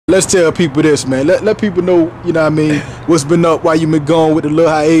let's tell people this, man. Let people know, you know what I mean, what's been up while you been gone with the little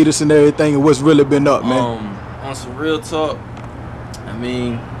hiatus and everything, and what's really been up, man. On some real talk, I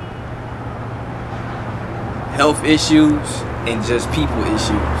mean, health issues and just people issues.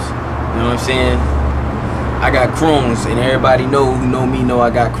 You know what I'm saying? I got Crohn's, and everybody who know me know I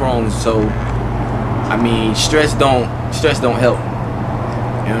got Crohn's. So, I mean, stress don't help.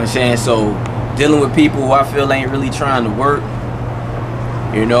 You know what I'm saying? So, dealing with people who I feel ain't really trying to work,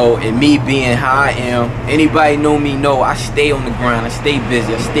 you know, and me being how I am, anybody know me know I stay on the grind, I stay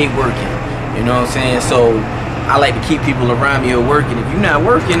busy, I stay working. You know what I'm saying? So, I like to keep people around me who are working. If you're not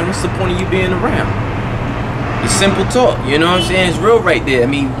working, then what's the point of you being around? It's simple talk, you know what I'm saying? It's real right there. I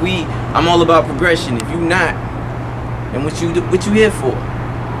mean, I'm all about progression. If you not, then what you here for?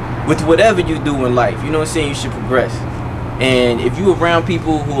 With whatever you do in life, you know what I'm saying? You should progress. And if you around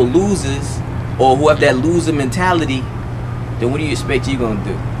people who are losers or who have that loser mentality, then what do you expect you're gonna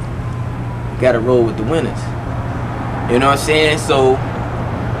do? You gotta roll with the winners. You know what I'm saying? So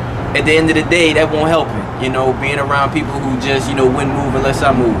at the end of the day, that won't help me. You know, being around people who just, you know, wouldn't move unless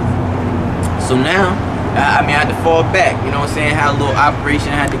I move. So now, I mean, I had to fall back, you know what I'm saying? Had a little operation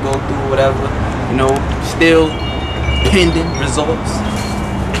I had to go through, whatever. You know, still pending results.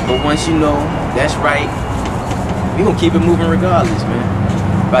 But once you know that's right, we gonna keep it moving regardless, man.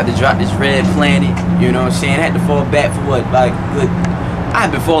 About to drop this Red Planet, you know what I'm saying? I had to fall back for what, like good.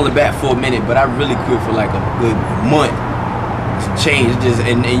 I've been falling back for a minute, but I really quit for like a good month. It's changed,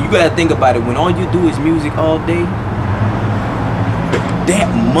 and you gotta think about it. When all you do is music all day, that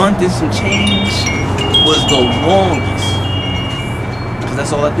month and some change was the longest, because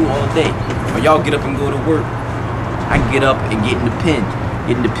that's all I do all day. When y'all get up and go to work, I get up and get in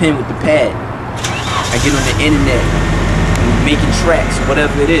the pen with the pad. I get on the internet and making tracks,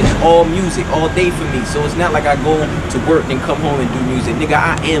 whatever it is, all music, all day for me. So it's not like I go to work and come home and do music. Nigga,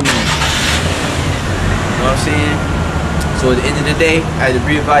 I am music. You know what I'm saying? So at the end of the day, I had to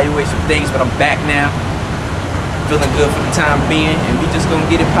reevaluate some things, but I'm back now. Feeling good for the time being, and we just gonna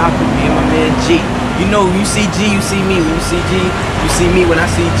get it poppin'. Me and my man G. You know, you see G, you see me. When you see G, you see me. When I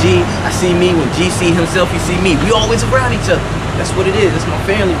see G, I see me. When G see himself, he see me. We always around each other. That's what it is. That's my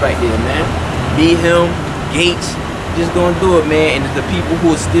family right there, man. Me, him, Gates, just gonna do it, man. And the people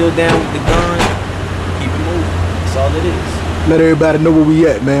who are still down with the gun, keep it moving. That's all it is. Let everybody know where we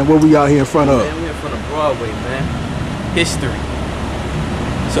at, man. Where we out here in front of? Man, we in front of Broadway, man. History.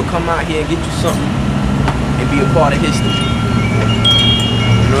 So come out here and get you something and be a part of history.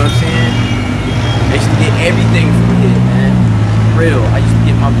 You know what I'm saying? I used to get everything from here, man. Real. I used to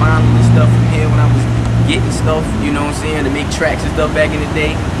get my vinyl and stuff from here when I was getting stuff, you know what I'm saying, to make tracks and stuff back in the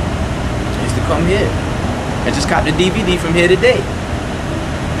day. I used to come here. I just caught the DVD from here today.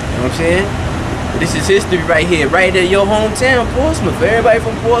 You know what I'm saying? But this is history right here, right at your hometown, Portsmouth. For everybody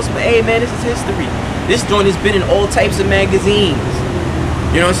from Portsmouth, hey man, this is history. This joint has been in all types of magazines.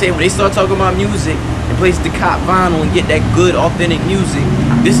 You know what I'm saying? When they start talking about music and places to cop vinyl and get that good, authentic music,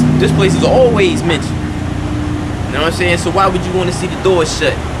 this place is always mentioned. You know what I'm saying? So why would you want to see the doors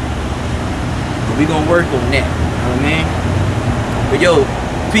shut? But we gonna work on that. You know what I mean? But yo,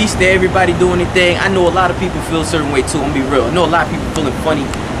 peace to everybody doing anything. I know a lot of people feel a certain way too. I'm gonna be real. I know a lot of people feeling funny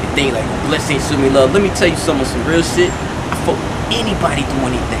and think like, bless ain't show me love. Let me tell you some real shit. I fuck with anybody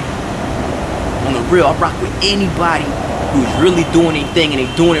doing anything. On the real, I rock with anybody who's really doing anything and they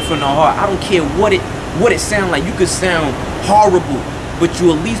doing it from the heart. I don't care what it sound like. You could sound horrible, but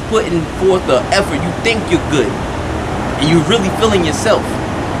you at least putting forth the effort. You think you're good, and you really feeling yourself.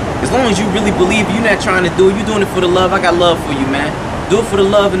 As long as you really believe you're not trying to do it, you're doing it for the love. I got love for you, man. Do it for the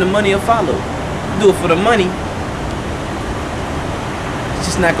love and the money will follow. You do it for the money, it's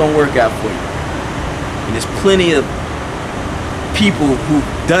just not gonna work out for you. And there's plenty of people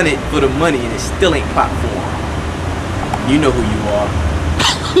who've done it for the money and it still ain't pop for them. You know who you are.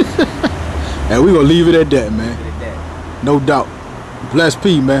 And we gonna leave it at that, man. No doubt. Bless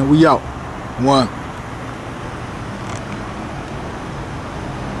P, man. We out. One.